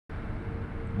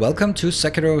Welcome to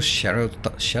Sekiro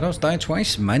Shadows Die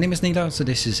Twice. My name is Nida, so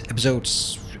this is episode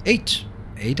 8.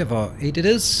 8 it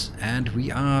is, and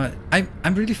we are...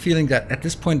 I'm really feeling that at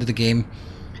this point of the game,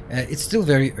 it's still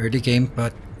very early game,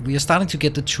 but we are starting to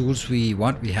get the tools we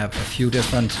want. We have a few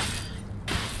different...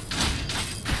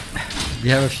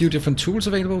 tools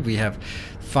available. We have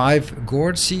 5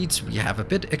 gourd seeds. We have a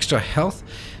bit extra health.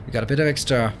 We got a bit of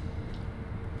extra...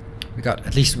 We got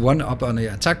at least 1 up on the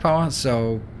attack power,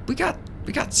 so we got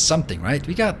something, right?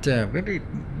 We got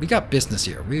business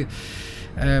here.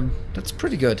 That's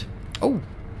pretty good. Oh,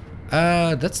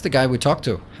 that's the guy we talked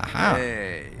to. Haha.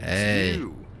 Hey, it's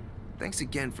you. Thanks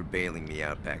again for bailing me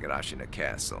out back at Ashina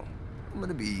Castle. I'm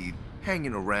gonna be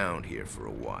hanging around here for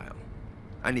a while.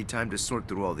 I need time to sort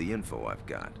through all the info I've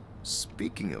got.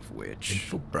 Speaking of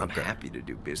which, I'm happy to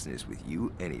do business with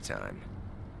you anytime.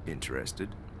 Interested?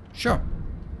 Sure.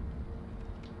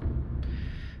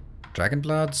 Dragon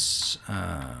Bloods,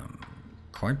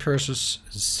 coin purses,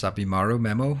 Sabimaru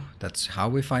memo. That's how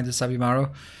we find the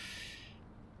Sabimaru.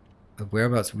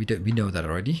 Whereabouts? We know that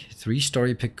already.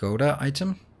 3-story pagoda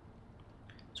item.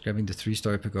 Grabbing the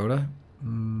 3-story pagoda.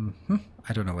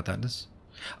 I don't know what that is.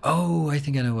 Oh, I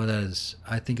think I know what that is.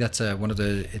 I think that's one of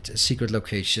the... It's a secret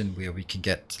location where we can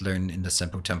learn in the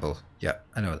Sengoku temple. Yeah,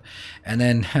 I know. And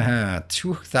then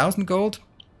 2,000 gold.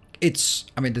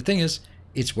 I mean, the thing is,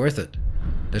 it's worth it.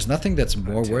 There's nothing that's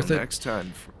more worth it. Next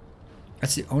time.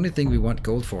 That's the only thing we want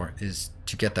gold for, is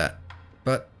to get that.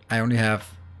 But I only have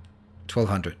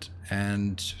 1,200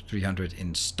 and 300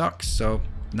 in stock, so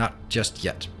not just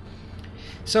yet.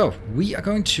 So we are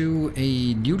going to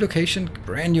a new location,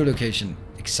 brand new location,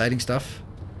 exciting stuff.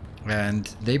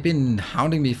 And they've been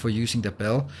hounding me for using the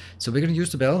bell, so we're going to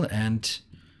use the bell and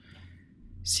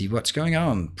see what's going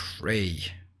on. Pray.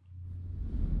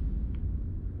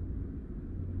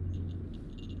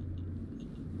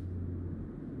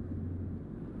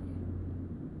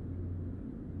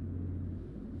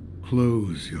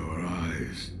 Close your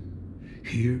eyes.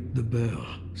 Hear the bell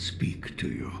speak to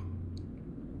you.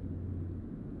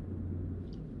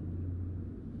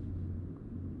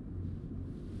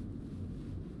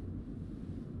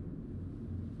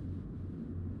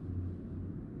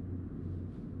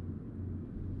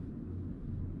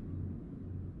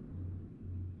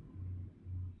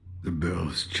 The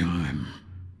bell's chime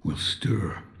will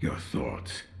stir your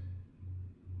thoughts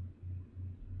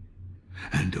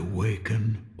and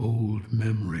awaken old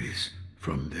memories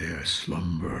from their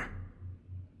slumber.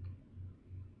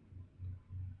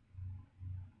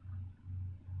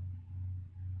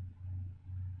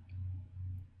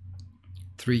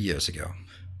 Three years ago.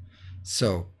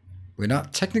 So we're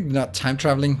technically not time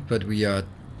traveling, but we are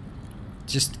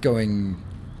just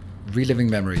reliving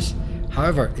memories.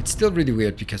 However, it's still really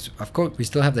weird because of course we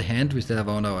still have the hand, we still have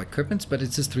all our equipment, but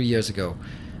it's just 3 years ago,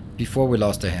 before we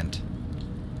lost the hand.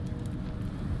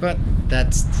 But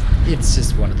it's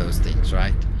just one of those things,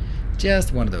 right?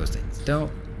 Just one of those things.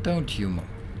 Don't you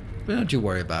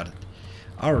worry about it.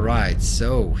 All right,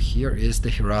 so here is the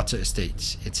HIRATA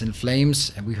estate. It's in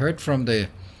flames, and we heard from the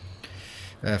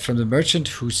merchant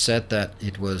who said that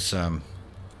it was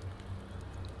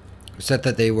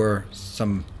they were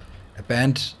a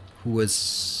band who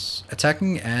was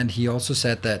attacking, and he also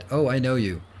said that, oh, I know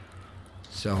you.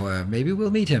 So maybe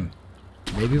we'll meet him.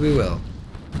 Maybe we will.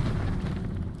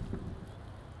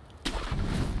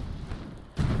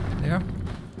 There.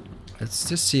 Let's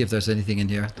just see if there's anything in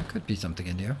here. There could be something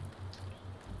in here.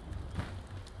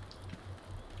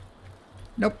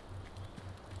 Nope.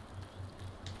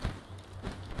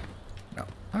 No.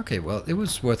 Okay, well, it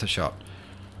was worth a shot.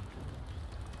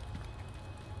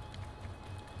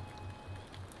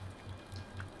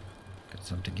 Got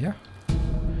something here.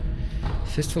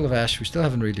 Fistful of ash. We still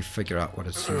haven't really figured out what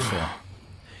it's used for.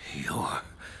 You're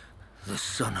the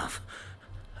son of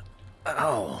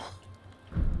Owl.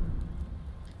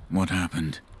 What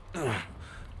happened?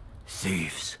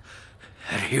 Thieves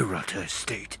at HIRATA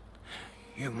estate.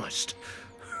 You must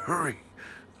hurry.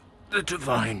 The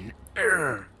divine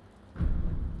heir.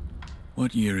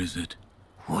 What year is it?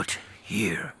 What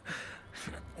year?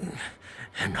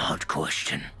 An odd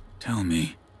question. Tell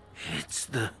me. It's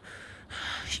the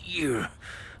year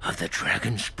of the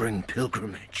Dragon Spring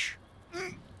pilgrimage.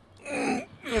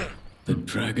 The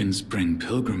Dragon Spring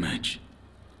pilgrimage?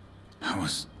 That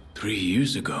was 3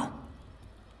 years ago.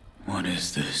 What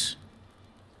is this?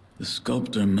 The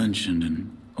sculptor mentioned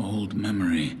an old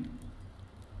memory.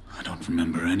 I don't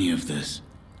remember any of this,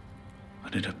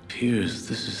 but it appears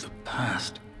this is the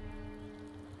past.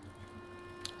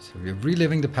 So we're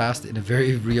reliving the past in a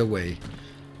very real way.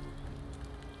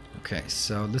 Okay,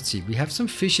 so let's see. We have some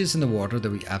fishes in the water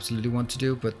that we absolutely want to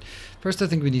do, but first I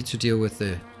think we need to deal with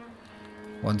the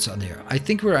ones on here. I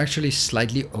think we're actually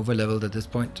slightly over leveled at this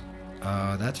point.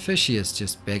 That fishy is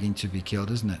just begging to be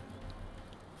killed, isn't it?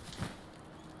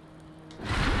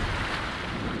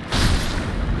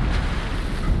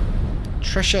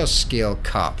 Treasure scale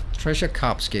carp. Treasure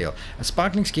carp scale. A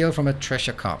sparkling scale from a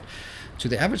treasure carp. To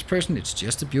the average person, it's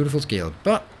just a beautiful scale,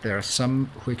 but there are some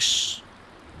who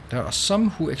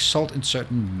exalt in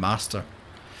certain master,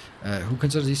 who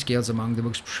consider these scales among the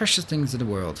most precious things in the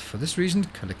world. For this reason,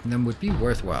 collecting them would be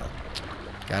worthwhile.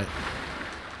 Got it.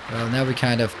 Well, now we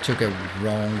kind of took a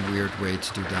wrong, weird way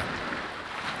to do that.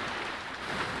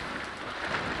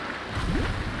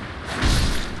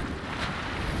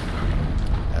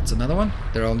 That's another one.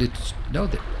 There are only... No,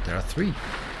 there are 3.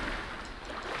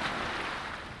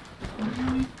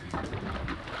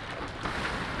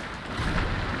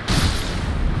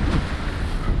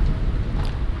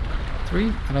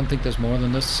 I don't think there's more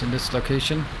than this in this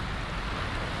location.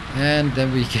 And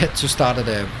then we get to start at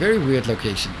a very weird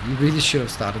location. We really should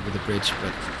have started with a bridge,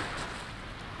 but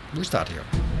we start here.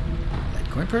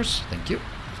 Litecoin purse, thank you.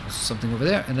 There's something over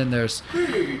there, and then there's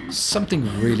something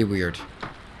really weird.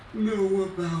 Know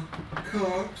about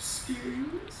carp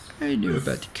scales? I know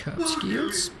about the carp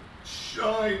scales.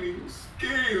 Shining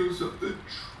scales of the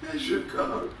treasure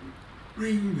carp.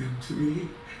 Bring them to me,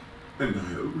 and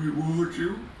I'll reward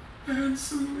you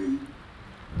handsomely.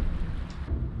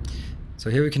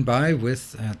 So here we can buy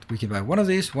with one of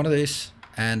these,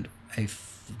 and a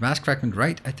mask fragment.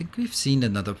 Right? I think we've seen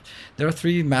another. There are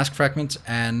 3 mask fragments,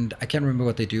 and I can't remember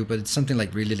what they do, but it's something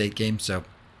like really late game. So,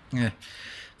 yeah.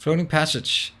 Floating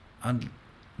passage.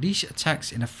 Unleash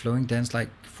attacks in a flowing dance-like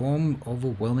form,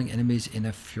 overwhelming enemies in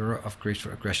a furor of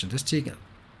graceful aggression. This technique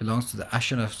belongs to the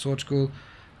Ashina sword school,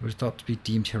 which is thought to be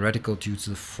deemed heretical due to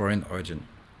the foreign origin.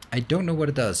 I don't know what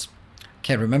it does.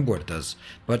 Can't remember what it does,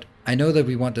 but I know that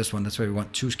we want this one. That's why we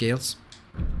want 2 scales.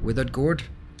 Withered gourd.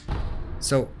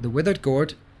 So the withered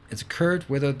gourd is a curd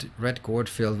withered red gourd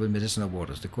filled with medicinal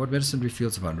waters. The gourd medicine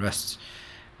refills upon rest,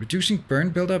 reducing burn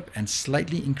buildup and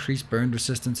slightly increased burn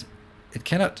resistance. It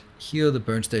cannot heal the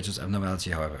burn status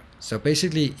abnormality, however. So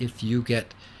basically, if you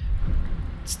get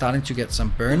starting to get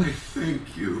some burn, I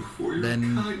thank you for your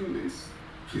kindness.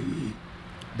 Please.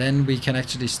 Then we can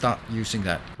actually start using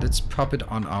that. Let's pop it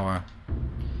on our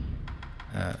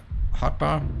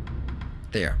hotbar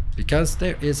there, because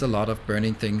there is a lot of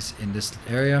burning things in this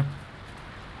area,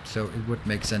 so it would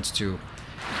make sense to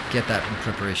get that in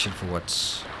preparation for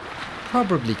what's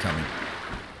probably coming.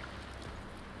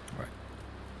 Right.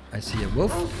 I see a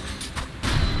wolf.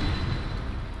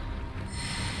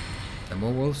 There are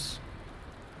more wolves.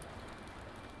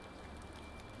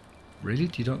 Really?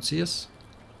 You don't see us?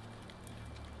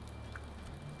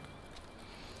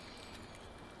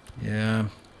 Yeah,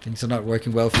 things are not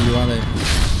working well for you, are they?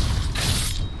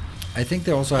 I think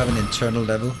they also have an internal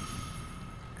level,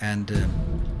 and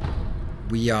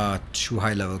we are too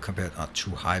high level compared, not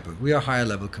too high, but we are higher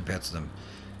level compared to them.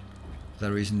 For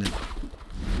that reason that...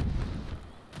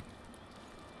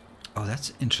 Oh,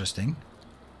 that's interesting.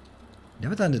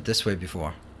 Never done it this way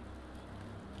before.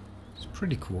 It's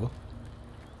pretty cool.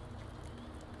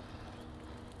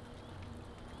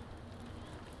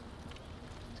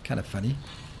 It's kind of funny.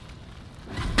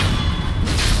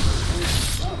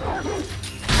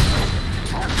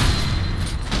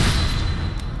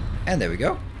 And there we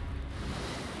go.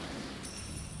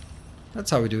 That's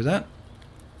how we do that.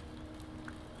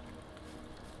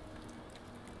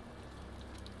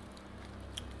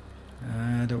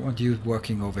 I don't want you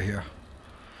working over here.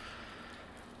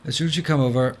 As soon as you come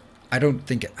over, I don't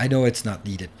think, I know it's not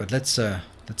needed, but let's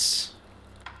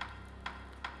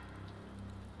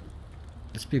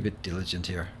be a bit diligent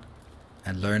here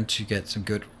and learn to get some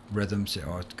good rhythms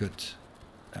or good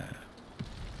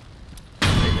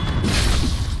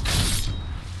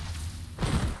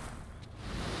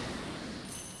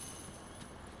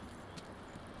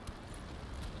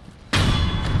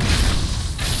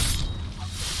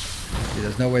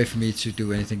there's no way for me to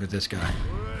do anything with this guy.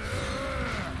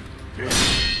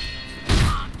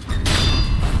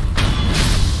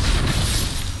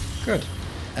 Good.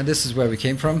 And this is where we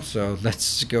came from, so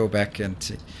let's go back and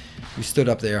see. We stood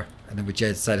up there, and then we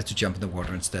decided to jump in the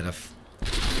water instead of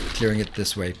clearing it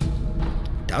this way.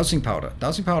 Dowsing powder.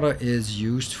 Dowsing powder is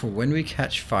used for when we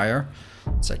catch fire.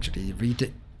 Let's actually read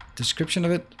the description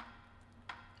of it.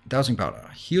 Dowsing powder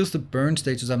heals the burn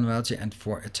status abnormality and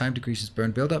for a time decreases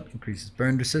burn buildup, increases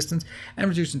burn resistance, and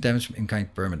reduces damage from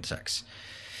in-kind burn attacks.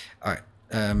 Alright,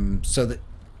 so the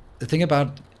thing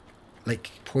about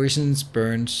like poisons,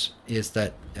 burns, is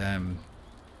that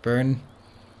burn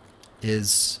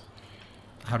is,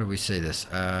 how do we say this?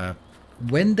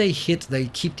 When they hit, they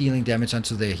keep dealing damage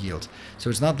until they're healed. So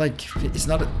it's not like, it's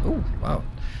not a, oh wow,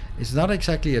 it's not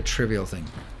exactly a trivial thing.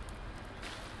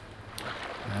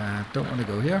 Don't want to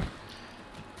go here.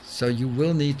 So you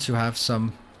will need to have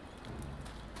some,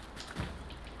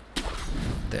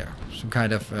 there, some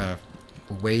kind of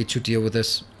way to deal with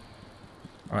this.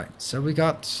 Alright, so we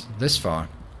got this far.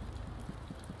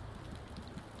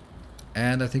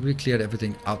 And I think we cleared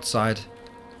everything outside.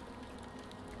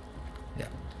 Yeah,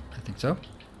 I think so.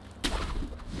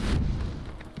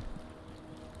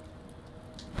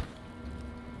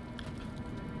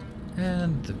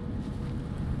 And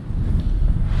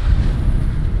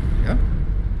yeah,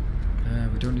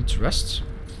 we don't need to rest.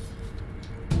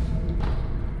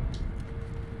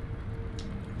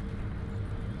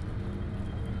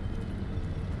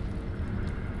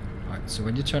 Alright, so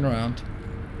when you turn around,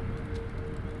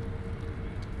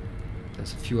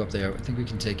 there's a few up there. I think we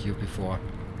can take you before.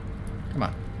 Come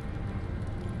on.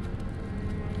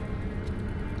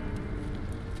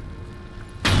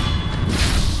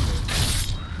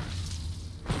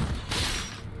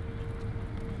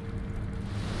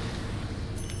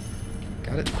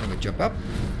 Got it. Then we jump up.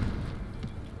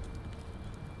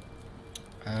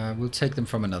 We'll take them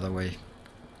from another way.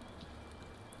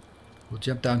 We'll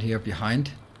jump down here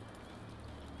behind.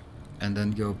 And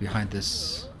then go behind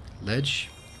this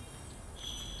ledge.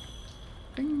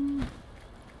 Ding.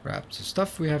 Grab some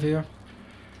stuff we have here.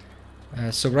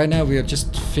 So right now we are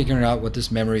just figuring out what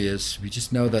this memory is. We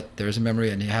just know that there's a memory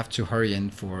and you have to hurry in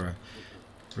for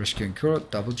rescuing Kuro.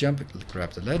 Double jump,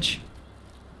 grab the ledge.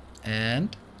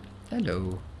 And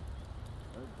hello.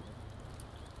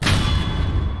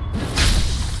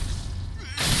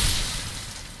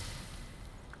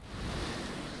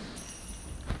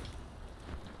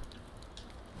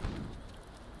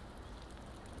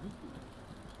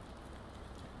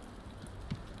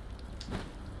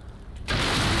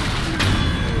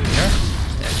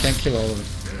 Can't kill all of them.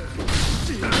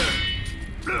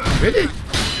 Really?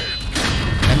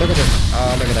 And look at this.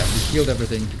 Oh, look at that. We healed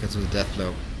everything because of the death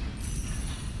blow.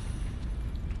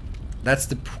 That's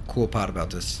the cool part about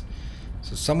this.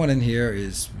 So someone in here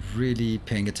is really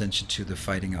paying attention to the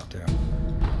fighting out there.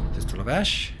 Fistful of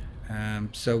Ash.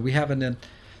 So we have an...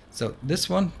 So this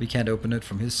one, we can't open it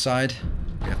from his side.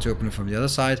 We have to open it from the other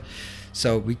side.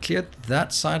 So we cleared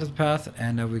that side of the path,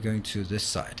 and now we're going to this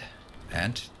side.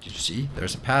 And did you see?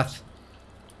 There's a path.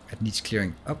 It needs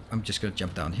clearing. Oh, I'm just going to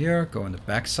jump down here, go on the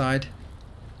back side.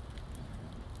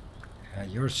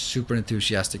 You're super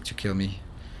enthusiastic to kill me.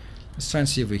 Let's try and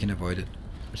see if we can avoid it.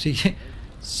 See,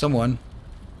 someone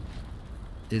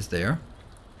is there.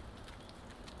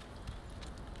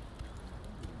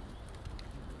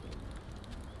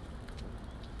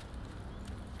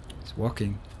 He's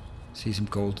walking. See some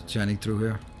gold shining through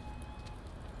here.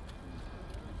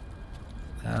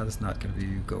 That's not going to be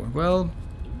going well.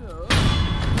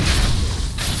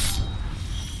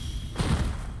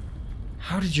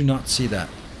 How did you not see that?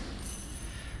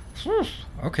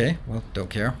 Okay, well, don't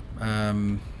care.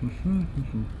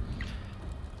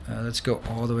 Let's go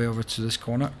all the way over to this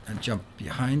corner and jump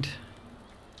behind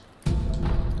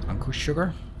Uncle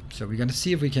Sugar. So we're going to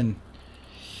see if we can...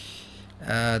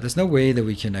 there's no way that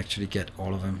we can actually get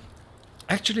all of them.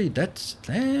 Actually, that's...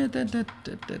 we're gonna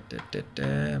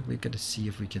see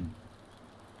if we can...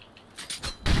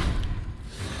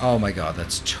 Oh my god,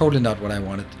 that's totally not what I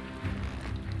wanted.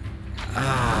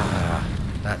 Ah,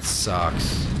 that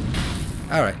sucks.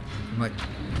 Alright, we might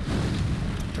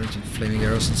throw some flaming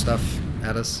arrows and stuff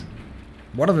at us.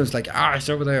 One of them is like, ah, it's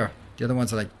over there. The other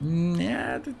ones are like,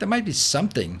 yeah, there might be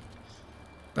something.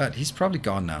 But he's probably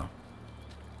gone now.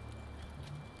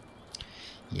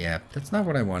 Yeah, that's not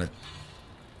what I wanted.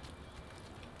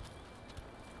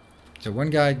 So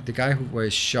one guy, the guy who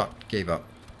was shot, gave up.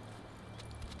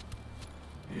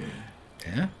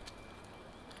 Yeah?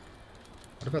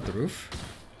 What about the roof?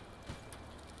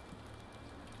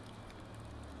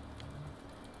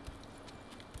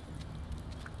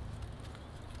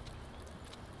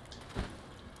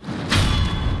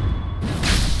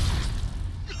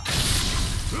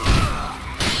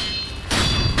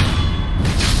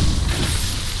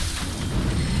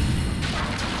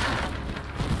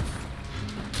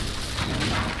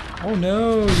 Oh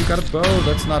no, you got a bow.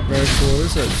 That's not very cool,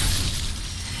 is it?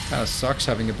 Kinda sucks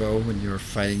having a bow when you're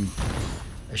fighting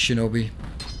a shinobi.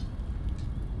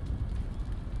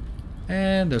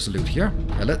 And there's a loot here.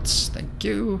 Pellets, thank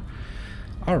you.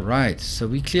 Alright, so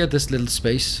we cleared this little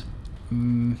space.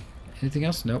 Anything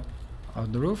else? Nope.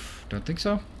 On the roof? Don't think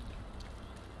so.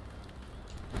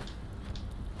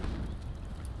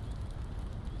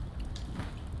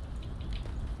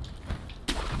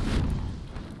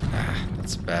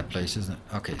 place, isn't it?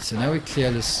 Okay, so now we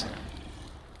clear this.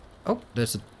 Oh,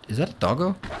 there's a... Is that a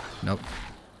doggo? Nope.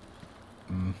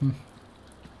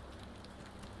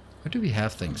 Where do we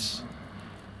have things?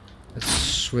 Let's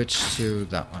switch to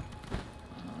that one.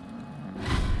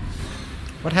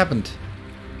 What happened?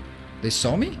 They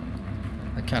saw me?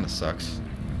 That kind of sucks.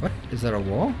 What? Is there a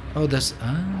wall? Oh, there's...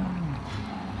 Ah.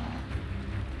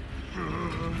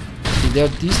 See,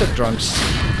 these are drunks.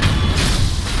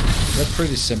 They're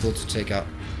pretty simple to take out.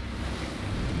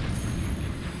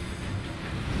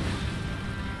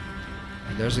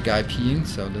 And there's a guy peeing,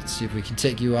 so let's see if we can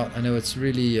take you out. I know it's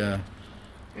really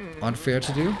unfair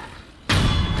to do.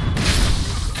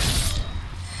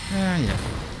 Ah, yeah.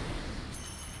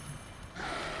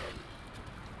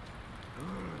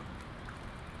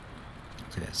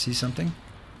 Okay, I see something.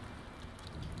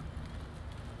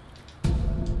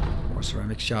 More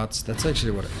ceramic shots. That's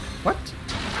actually what... What?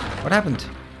 What happened?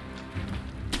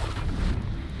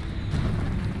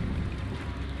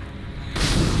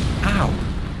 Ow!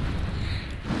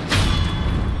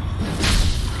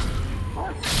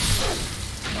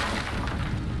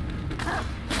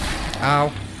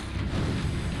 Ow.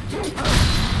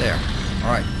 There.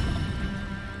 Alright.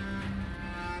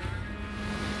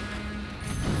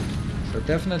 So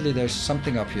definitely there's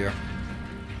something up here.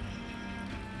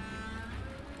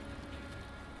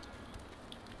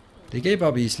 They gave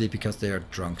up easily because they are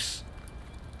drunks.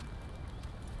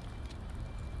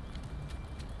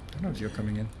 I don't know if you're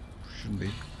coming in. Shouldn't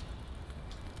be.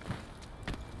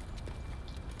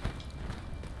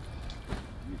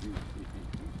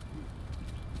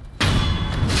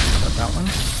 Got that one.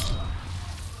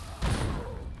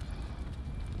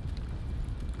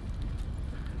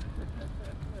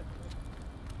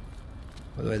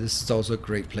 By the way, this is also a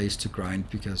great place to grind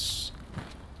because...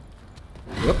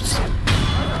 Whoops!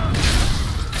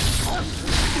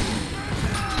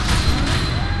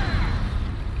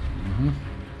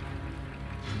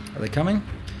 Are they coming?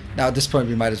 Now at this point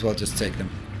we might as well just take them.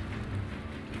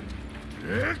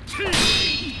 You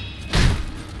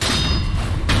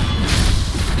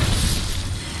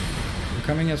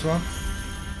coming as well?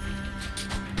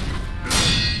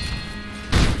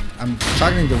 I'm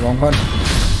targeting the wrong one.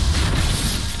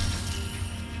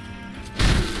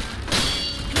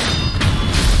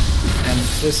 And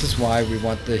this is why we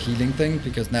want the healing thing,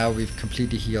 because now we've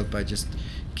completely healed by just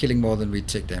killing more than we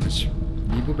take damage.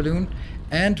 Nebu balloon.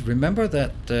 And remember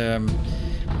that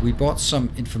we bought some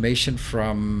information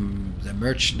from the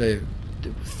merchant, the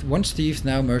once thief,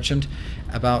 now merchant,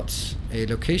 about a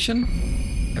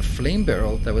location, a flame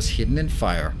barrel that was hidden in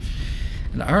fire.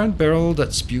 An iron barrel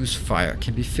that spews fire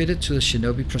can be fitted to the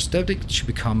Shinobi prosthetic to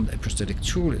become a prosthetic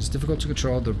tool. It's difficult to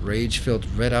control the rage-filled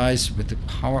red eyes with the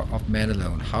power of man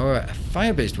alone. However, a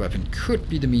fire-based weapon could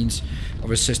be the means of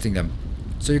resisting them.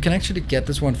 So you can actually get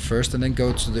this one first and then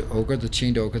go to the ogre, the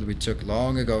chained ogre that we took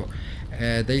long ago.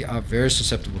 They are very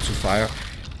susceptible to fire.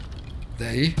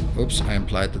 Oops, I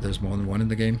implied that there's more than one in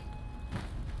the game.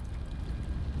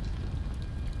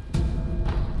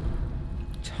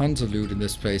 Tons of loot in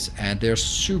this place, and they're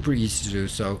super easy to do.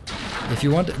 So if you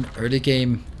want an early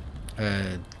game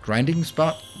grinding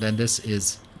spot, then this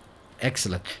is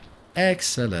excellent.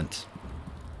 Excellent.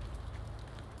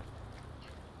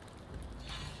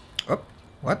 Oh,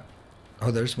 what?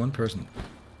 Oh, there's one person.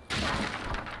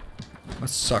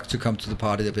 Must suck to come to the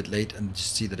party a bit late and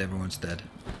just see that everyone's dead.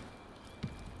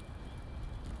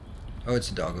 Oh,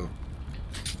 it's a doggo.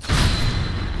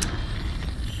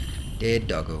 Dead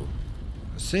doggo.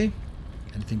 Let's see.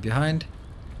 Anything behind?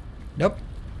 Nope.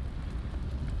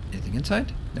 Anything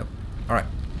inside? Nope. Alright.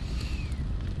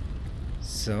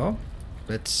 So,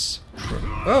 let's...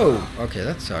 Oh! Okay,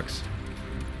 that sucks.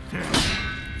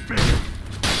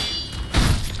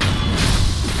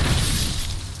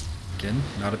 Again,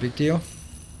 not a big deal.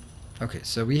 Okay,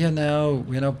 so we are now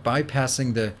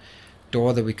bypassing the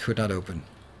door that we could not open.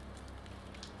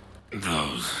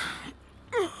 Those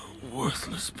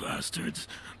worthless bastards.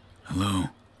 Hello?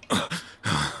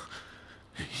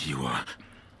 You are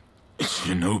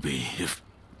Shinobi, if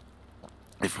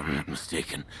I'm not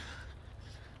mistaken.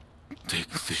 Take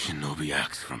the Shinobi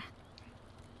axe from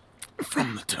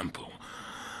the temple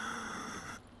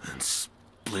and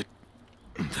split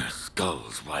their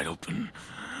skulls wide open.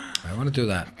 I want to do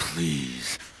that.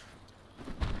 Please.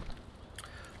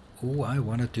 Oh, I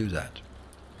want to do that.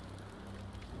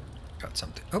 Got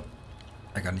something. Oh,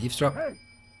 I got an eavesdrop. Hey,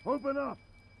 open up!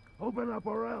 Open up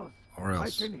or else. Or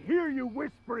else. I can hear you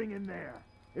whispering in there.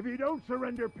 If you don't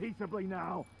surrender peaceably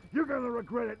now, you're gonna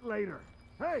regret it later.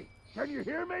 Hey, can you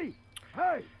hear me?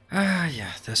 Hey! Ah,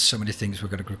 yeah, there's so many things we're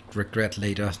going to regret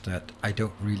later that I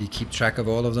don't really keep track of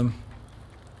all of them.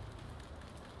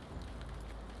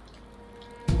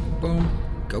 Boom.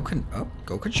 Goken. Oh,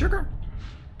 Goken sugar?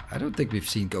 I don't think we've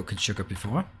seen Goken sugar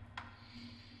before.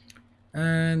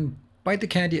 And bite the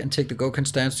candy and take the Goken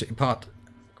stance to impart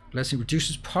blessing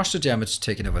reduces posture damage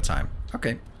taken over time.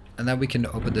 Okay. And then we can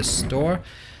open this door.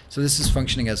 So this is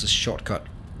functioning as a shortcut.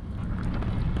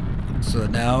 So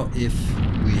now if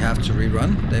we have to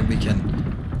rerun, then we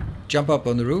can jump up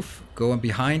on the roof, go on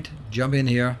behind, jump in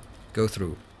here, go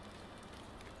through.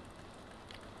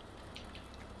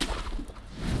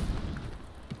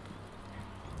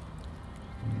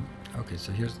 Okay,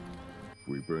 so here's...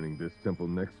 We burning this temple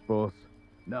next, boss?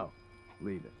 No,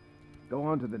 leave it. Go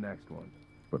on to the next one.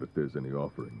 But if there's any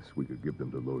offerings, we could give them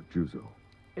to Lord Juzo.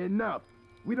 Enough!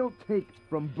 We don't take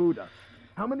from Buddha.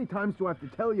 How many times do I have to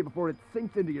tell you before it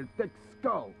sinks into your thick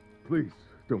skull? Please,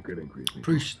 don't get angry at me.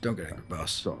 Please, don't get angry,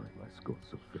 boss. Sorry, my skull's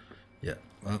so thick. Yeah,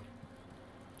 well...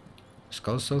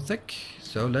 Skull's so thick,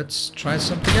 so let's try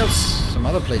something else. Some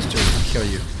other place to kill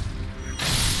you.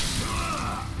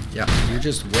 Yeah, you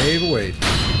just wave away.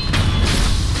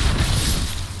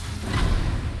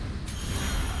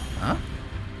 Huh?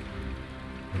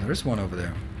 Well, there is one over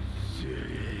there.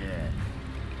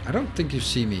 I don't think you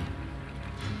see me.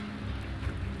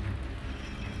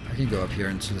 I can go up here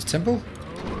into this temple.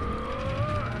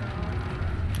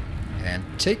 And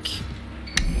take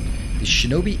the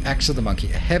Shinobi Axe of the Monkey.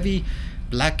 A heavy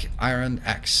black iron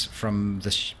axe from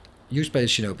the used by the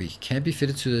Shinobi. Can be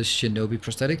fitted to the Shinobi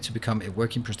prosthetic to become a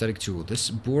working prosthetic tool. This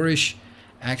boorish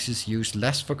axe is used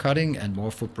less for cutting and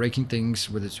more for breaking things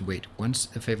with its weight. Once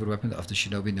a favorite weapon of the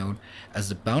Shinobi known as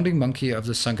the Bounding Monkey of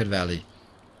the Sunken Valley.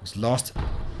 Was lost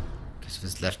because of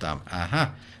his left arm.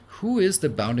 Aha! Who is the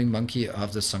Bounding Monkey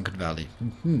of the Sunken Valley?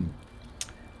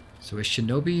 So a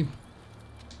Shinobi...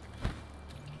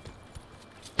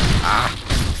 Ah!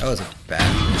 That was a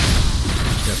bad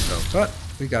just so, but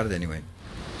we got it anyway.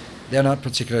 They're not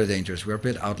particularly dangerous. We're a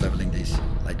bit out-leveling these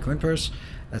light Quimpers.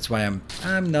 That's why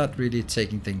I'm not really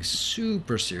taking things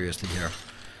super seriously here.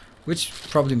 Which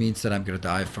probably means that I'm gonna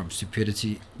die from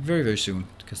stupidity very, very soon.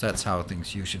 Because that's how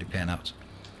things usually pan out.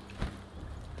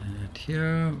 And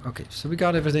here... Okay, so we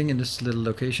got everything in this little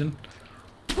location.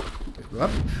 Go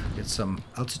up, get some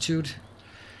altitude.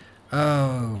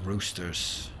 Oh,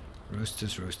 roosters.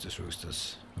 Roosters, roosters,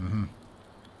 roosters.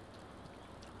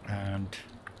 And...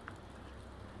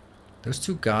 those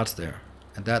two guards there.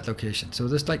 At that location. So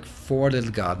there's like 4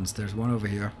 little gardens. There's one over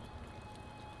here.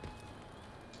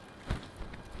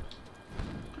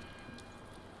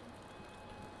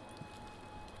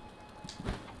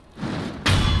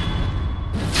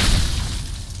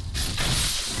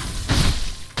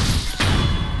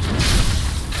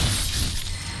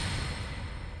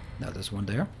 Now there's one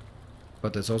there.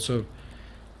 But there's also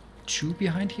 2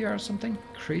 behind here or something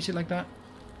crazy like that.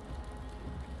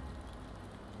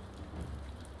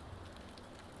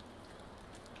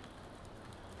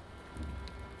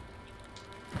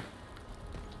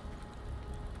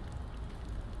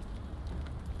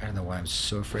 I don't know why I'm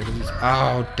so afraid of these.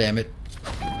 Oh, damn it.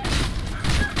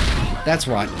 That's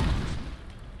right.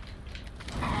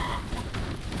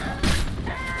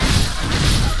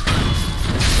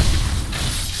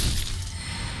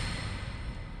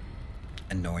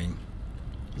 Annoying.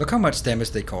 Look how much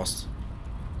damage they cost.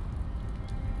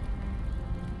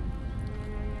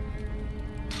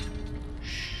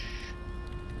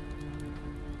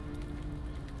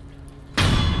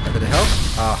 A bit of help?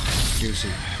 Ah, juicy.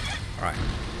 Alright.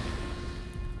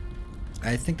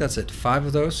 I think that's it. 5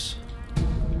 of those.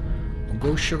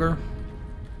 Go sugar.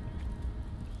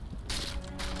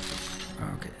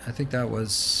 Okay, I think that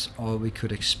was all we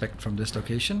could expect from this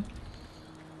location.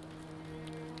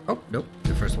 Oh, nope.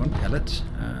 The first one. Pellet.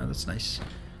 That's nice.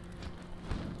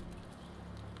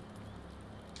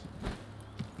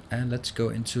 And let's go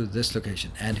into this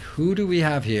location. And who do we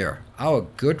have here? Our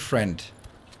good friend.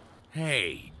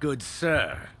 Hey, good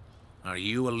sir. Are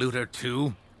you a looter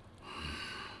too?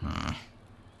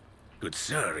 Good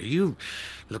sir, you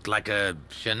look like a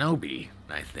shinobi,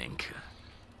 I think.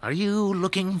 Are you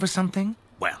looking for something?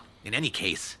 Well, in any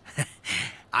case,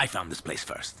 I found this place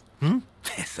first.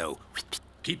 So,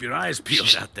 keep your eyes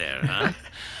peeled out there, huh?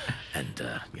 And,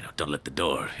 you know, don't let the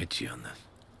door hit you on the...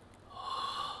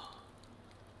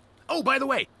 Oh, by the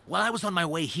way, while I was on my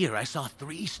way here, I saw a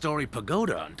 3-story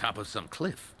pagoda on top of some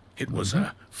cliff. It was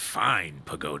a fine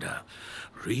pagoda.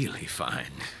 Really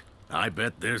fine. I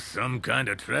bet there's some kind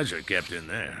of treasure kept in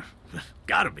there.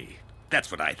 Gotta be.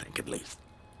 That's what I think, at least.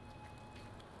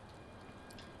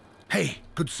 Hey,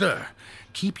 good sir.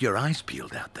 Keep your eyes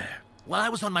peeled out there. While I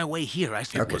was on my way here, I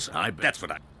said... Okay. That's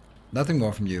what I... Nothing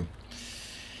more from you.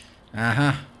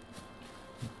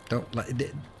 Don't like...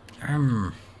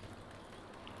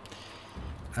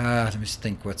 Let me just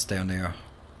think what's down there.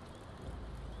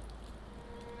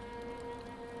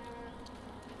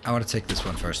 I want to take this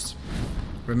one first.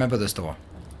 Remember this door.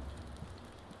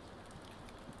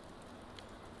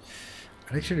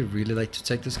 I'd actually really like to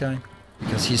take this guy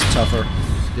because he's tougher.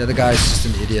 The other guy is just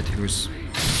an idiot who's...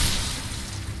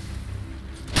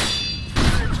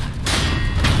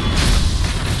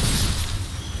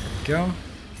 There we go.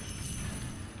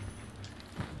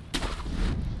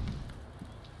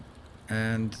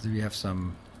 And do we have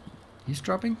some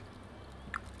eavesdropping?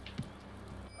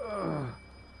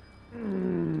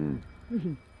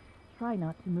 Please, try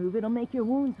not to move. It'll make your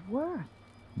wounds worse.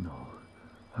 No,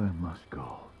 I must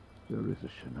go. There is a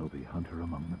shinobi hunter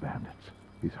among the bandits.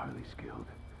 He's highly skilled.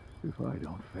 If I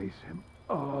don't face him...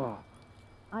 Oh!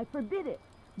 I forbid it.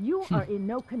 You are in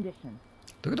no condition.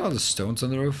 Look at all the stones on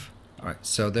the roof. Alright,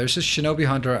 so there's a shinobi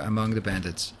hunter among the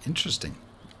bandits. Interesting.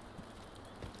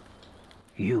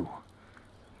 You're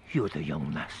the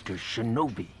young master's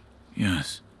shinobi.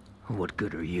 Yes. What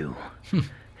good are you?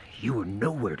 You were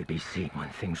nowhere to be seen when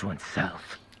things went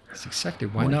south. That's exactly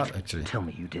why Wait, not, actually. Tell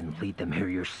me you didn't lead them here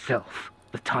yourself.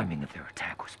 The timing of their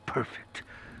attack was perfect.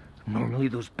 Normally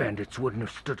those bandits wouldn't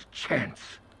have stood a chance.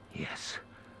 Yes,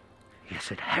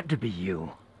 it had to be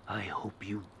you. I hope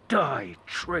you die,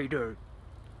 traitor.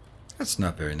 That's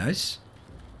not very nice.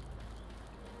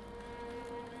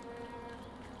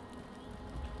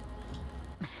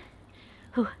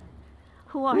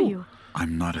 Who are you?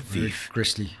 I'm not a Very thief.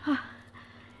 grisly.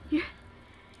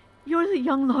 You're the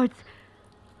young lords.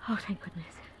 Oh, thank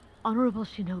goodness. Honorable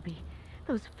Shinobi,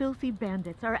 those filthy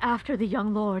bandits are after the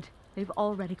young lord. They've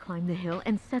already climbed the hill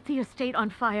and set the estate on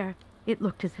fire. It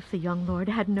looked as if the young lord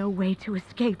had no way to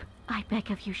escape. I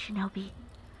beg of you, Shinobi.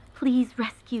 Please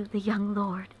rescue the young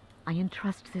lord. I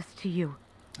entrust this to you.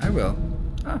 I will.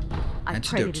 I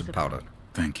Antidotes and powder.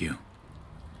 Thank you.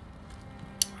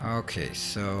 Okay,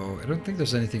 so I don't think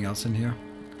there's anything else in here.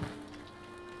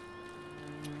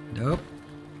 Nope.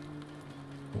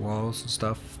 Walls and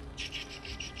stuff.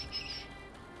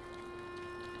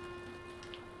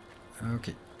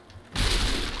 Okay.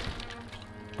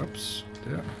 Oops.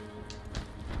 There.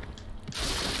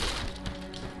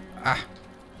 Ah!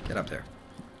 Get up there.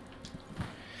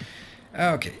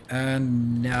 Okay,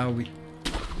 and now we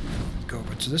go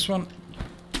over to this one.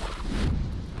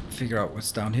 Figure out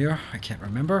what's down here. I can't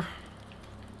remember.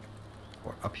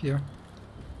 Or up here.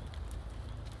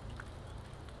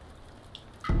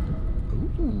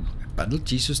 Ooh, a bundled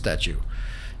Jesus statue.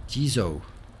 Jizo.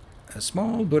 A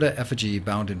small Buddha effigy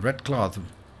bound in red cloth.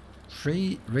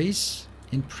 Raise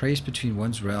in praise between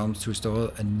one's realms to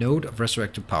restore a node of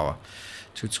resurrected power.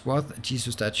 To its worth, a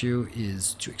Jesus statue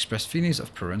is to express feelings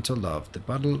of parental love. The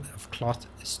bundle of cloth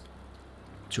is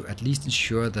to at least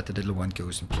ensure that the little one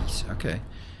goes in peace. Okay.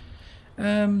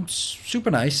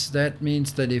 Super nice. That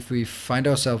means that if we find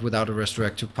ourselves without a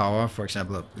resurrective power, for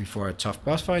example, before a tough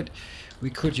boss fight,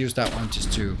 we could use that one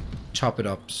just to top it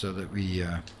up so that we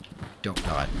don't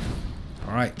die.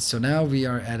 Alright, so now we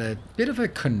are at a bit of a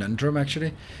conundrum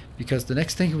actually, because the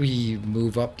next thing we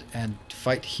move up and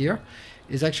fight here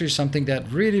is actually something that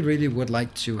really would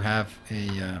like to have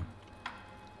a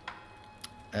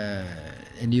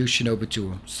new Shinobi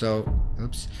tool. So,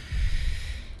 oops.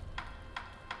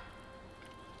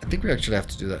 I think we actually have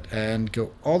to do that and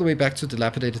go all the way back to the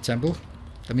dilapidated temple.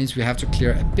 That means we have to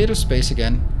clear a bit of space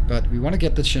again, but we want to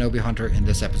get the Shinobi Hunter in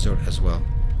this episode as well.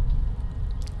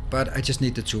 But I just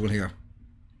need the tool here.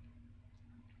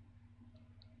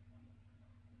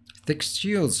 Thick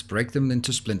shields, break them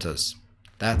into splinters.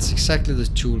 That's exactly the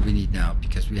tool we need now,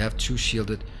 because we have two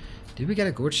shielded. Did we get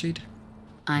a gourd seed?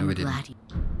 I'm No, we glad didn't.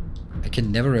 I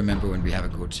can never remember when we have a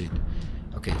gourd seed.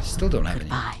 Okay, still don't have any.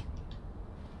 Goodbye.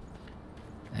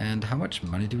 And how much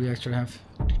money do we actually have?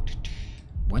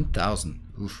 1,000.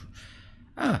 Oof.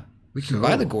 Ah, we can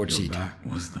buy the gourd seed.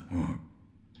 Was the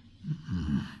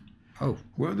Oh,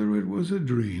 Whether it was a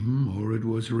dream or it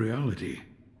was reality,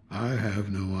 I have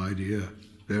no idea.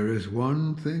 There is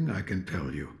one thing I can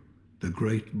tell you. The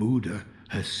great Buddha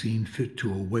has seen fit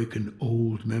to awaken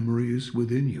old memories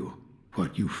within you.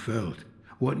 What you felt,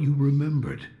 what you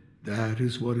remembered, that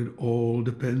is what it all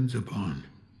depends upon.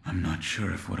 I'm not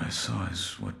sure if what I saw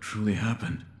is what truly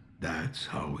happened. That's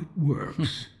how it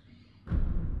works.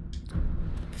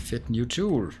 fit new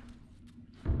tool.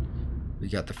 We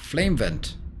got the flame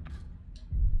vent.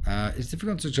 It's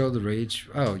difficult to show the rage.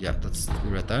 Oh yeah, we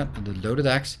read that. And the loaded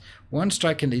axe. One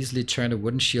strike can easily turn a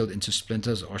wooden shield into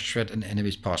splinters or shred an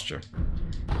enemy's posture.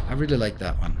 I really like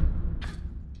that one.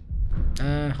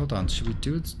 Hold on. Should we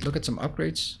look at some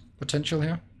upgrades potential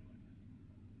here?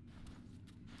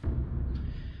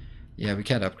 Yeah, we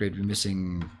can't upgrade. We're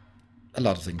missing a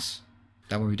lot of things.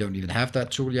 That one we don't even have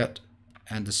that tool yet.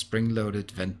 And the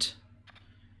spring-loaded vent.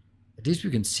 At least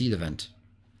we can see the vent.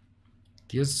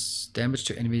 Deals damage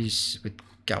to enemies with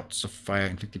gouts of fire,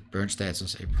 inflicted burn stats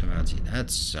as a penalty. That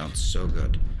sounds so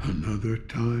good. Another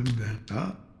time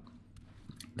that...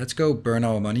 Let's go burn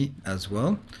our money as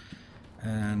well.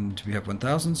 And we have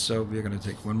 1,000, so we're going to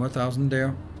take one more 1,000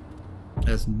 there.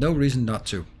 There's no reason not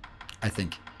to, I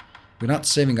think. We're not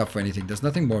saving up for anything. There's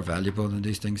nothing more valuable than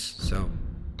these things, so...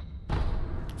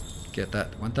 Get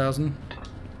that 1,000.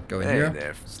 Go in here.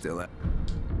 There, still at.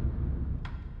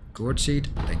 Gourd seed,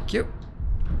 thank you.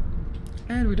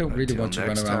 And we don't really want to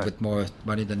run around with more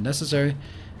money than necessary.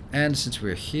 And since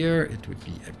we're here, it would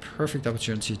be a perfect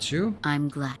opportunity to... I'm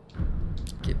glad.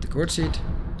 Keep the gourd seed.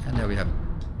 And there we have it.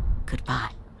 Goodbye.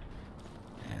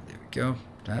 And there we go.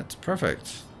 That's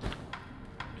perfect.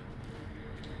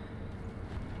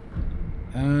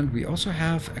 And we also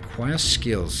have acquire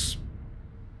skills.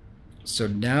 So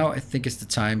now I think it's the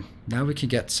time. Now we can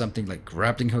get something like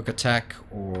grappling hook attack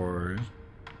or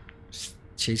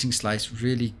chasing slice,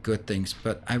 really good things.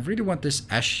 But I really want this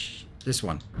this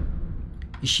one.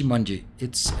 Ishimonji.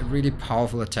 It's a really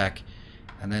powerful attack.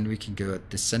 And then we can go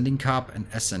descending carp and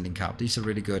ascending carp. These are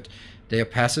really good. They are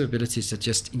passive abilities that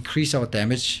just increase our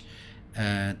damage.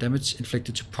 Damage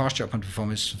inflicted to posture upon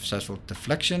performing successful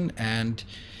deflection, and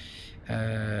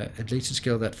a latent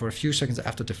skill that for a few seconds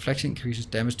after deflection increases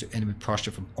damage to enemy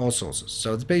posture from all sources.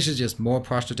 So it's basically just more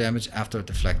posture damage after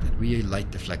deflected. We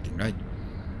like deflecting, right?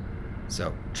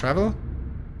 So travel.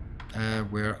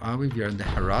 Where are we? We are in the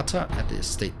HIRATA at the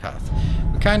estate path.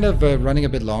 We're kind of running a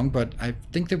bit long, but I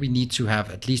think that we need to have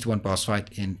at least one boss fight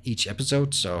in each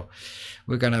episode, so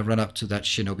we're gonna run up to that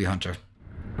Shinobi Hunter.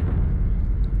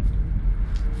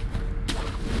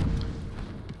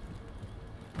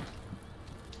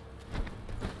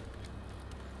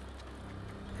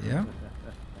 Yeah.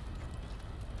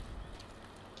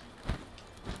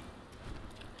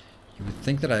 You would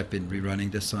think that I've been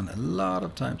rerunning this one a lot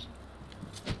of times.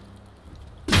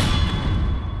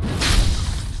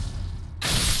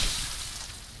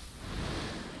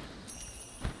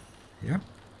 Yeah.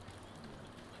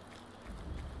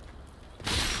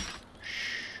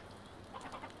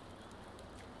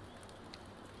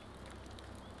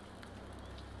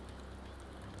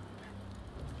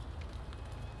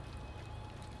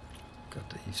 Got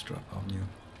the eavesdrop on you.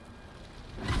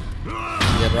 Yeah,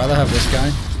 I'd rather have this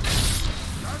guy.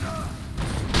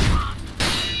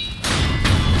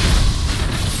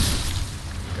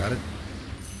 Got it.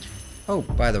 Oh,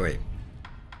 by the way.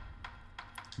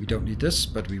 We don't need this,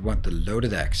 but we want the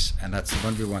loaded axe, and that's the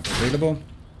one we want available.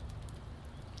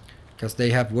 Because they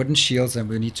have wooden shields, and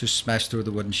we need to smash through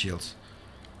the wooden shields.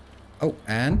 Oh,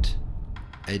 and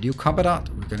a new combat art.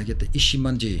 We're gonna get the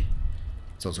Ishimonji.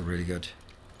 It's also really good.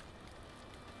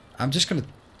 I'm just gonna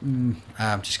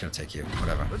take you.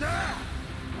 Whatever.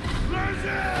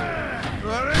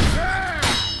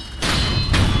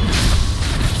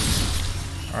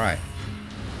 All right.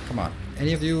 Come on.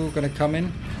 Any of you gonna come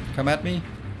in? Come at me?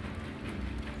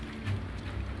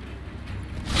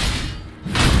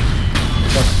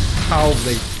 Look how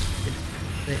they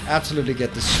absolutely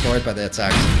get destroyed by the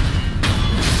attacks.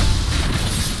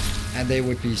 And they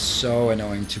would be so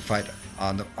annoying to fight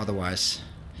on otherwise.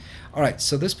 Alright,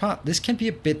 so this can be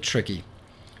a bit tricky.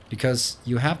 Because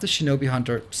you have the Shinobi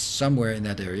Hunter somewhere in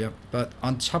that area. But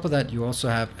on top of that you also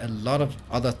have a lot of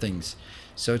other things.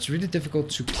 So it's really difficult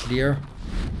to clear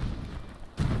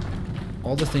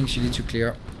all the things you need to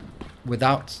clear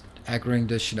without aggroing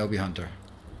the Shinobi Hunter.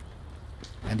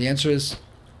 And the answer is,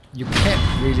 you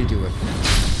can't really do it.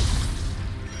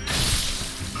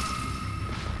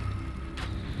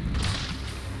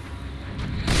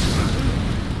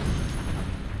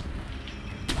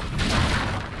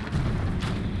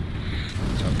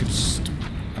 So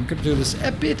I'm gonna do this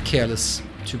a bit careless,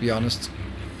 to be honest.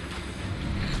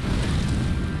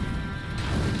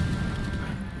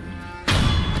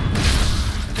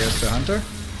 There's the hunter.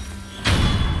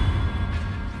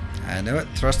 I know it.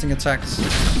 Thrusting attacks.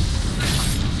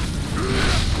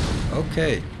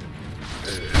 Okay.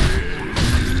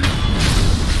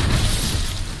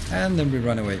 And then we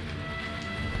run away.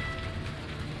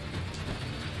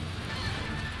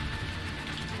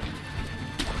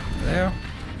 There.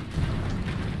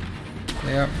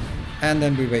 There. And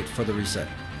then we wait for the reset.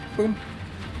 Boom.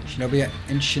 Shinobi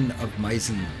Engine of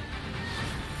Maizen.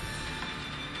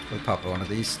 We'll pop one of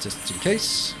these just in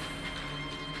case.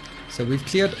 So we've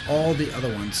cleared all the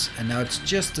other ones, and now it's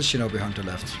just the Shinobi Hunter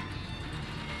left.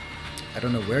 I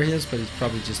don't know where he is, but he's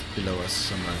probably just below us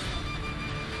somewhere.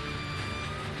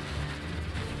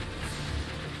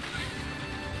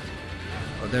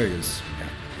 there he is. Yeah.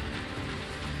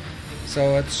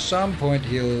 So at some point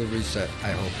he'll reset,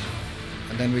 I hope.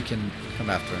 And then we can come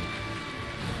after him.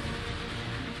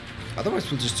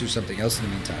 Otherwise we'll just do something else in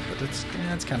the meantime, but it's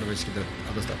kind of risky, the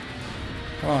other stuff.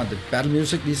 Come on, the battle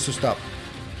music needs to stop.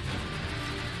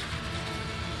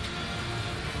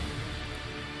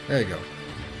 There you go.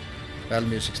 Battle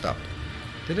music stopped.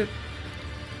 Did it?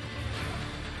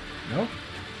 No?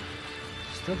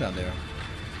 Still down there.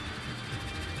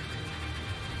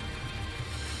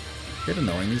 Bit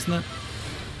annoying, isn't it?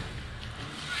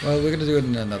 Well, we're gonna do it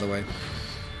in another way.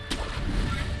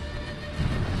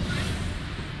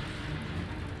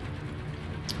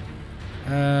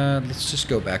 Let's just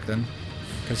go back then,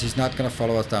 because he's not gonna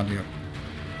follow us down here.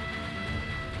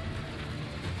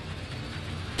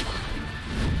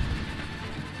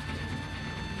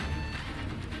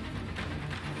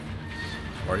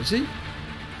 Or is he?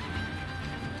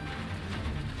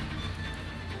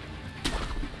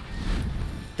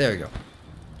 There we go.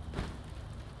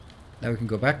 Now we can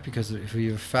go back, because if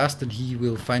we are fast, then he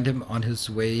will find him on his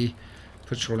way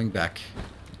patrolling back.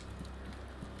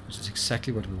 Which is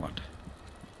exactly what we want.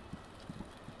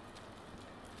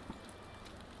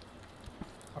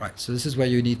 Alright, so this is where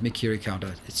you need Mikiri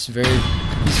counter. It's very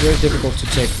difficult to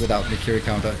take without Mikiri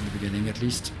counter in the beginning, at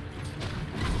least.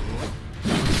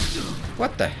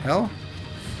 What the hell?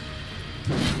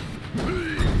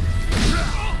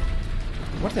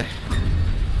 What the?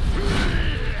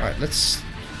 Alright, let's...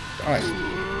 Alright.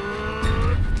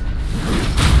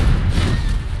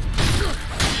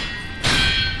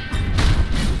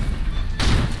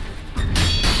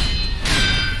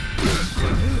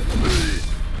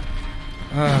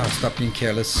 Ah, stop being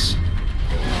careless.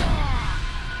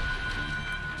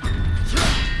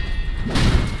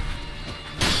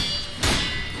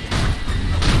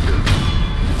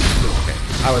 Okay,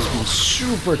 I was being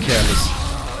super careless.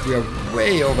 We are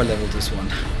way over leveled this one.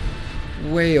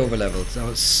 Way over leveled. That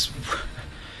was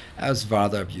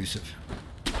rather abusive.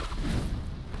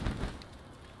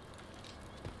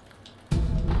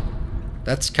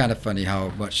 That's kind of funny how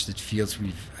much it feels.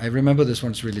 I remember this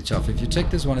one's really tough. If you take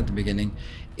this one at the beginning,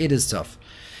 it is tough.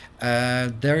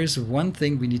 There is one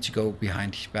thing we need to go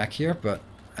back here, but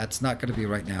that's not going to be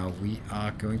right now. We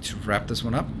are going to wrap this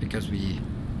one up because we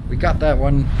got that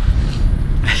one.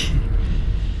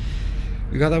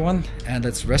 We got that one, and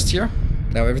let's rest here.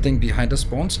 Now everything behind us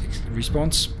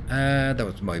respawns. That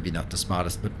was maybe not the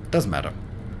smartest, but doesn't matter.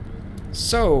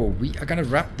 So we are gonna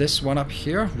wrap this one up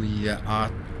here. We are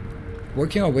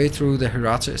working our way through the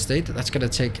HIRATA estate. That's gonna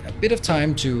take a bit of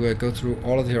time to go through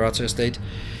all of the HIRATA estate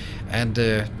and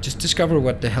just discover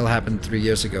what the hell happened 3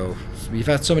 years ago. We've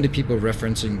had so many people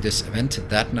referencing this event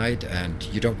that night, and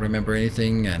you don't remember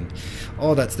anything and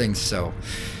all that things. So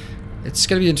it's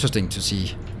gonna be interesting to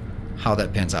see how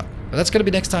that pans out. But that's gonna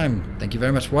be next time. Thank you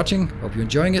very much for watching. Hope you're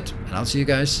enjoying it, and I'll see you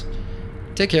guys.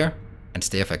 Take care and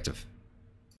stay effective.